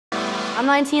I'm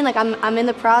 19, like I'm in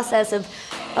the process of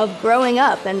growing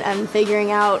up and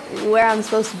figuring out where I'm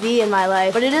supposed to be in my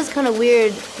life. But it is kind of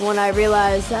weird when I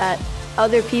realize that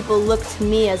other people look to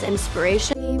me as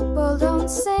inspiration. People don't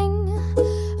sing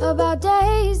about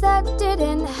days that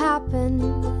didn't happen,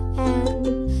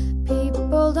 and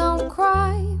people don't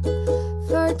cry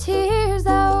for tears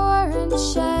that weren't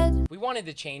shed. We wanted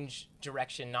to change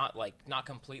direction, not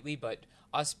completely, but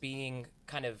us being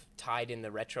kind of tied in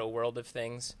the retro world of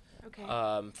things. Okay.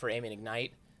 For Aim and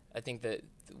Ignite, I think that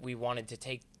we wanted to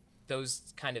take those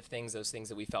kind of things, those things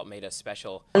that we felt made us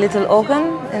special. A little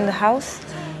organ in the house,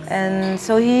 and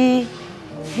so he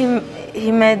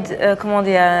made comment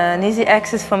dire, an easy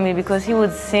access for me, because he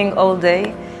would sing all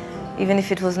day, even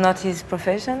if it was not his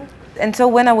profession. And so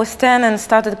when I was 10 and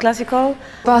started classical,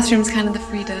 bathroom's kind of the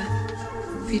Frida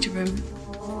room.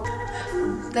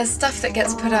 There's stuff that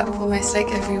gets put up almost like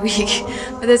every week,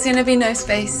 but there's going to be no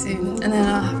space soon, and then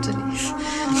I'll have to leave.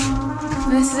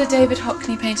 And this is a David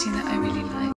Hockney painting that I really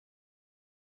like.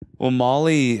 Well,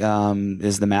 Molly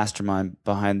is the mastermind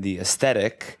behind the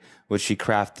aesthetic, which she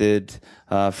crafted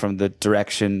from the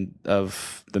direction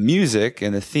of the music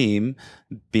and the theme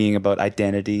being about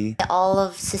identity. All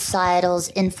of societal's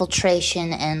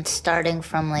infiltration and starting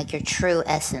from like your true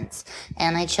essence.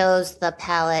 And I chose the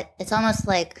palette. It's almost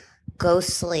like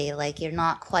ghostly, like you're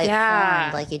not quite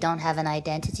formed, like you don't have an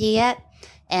identity yet.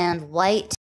 And white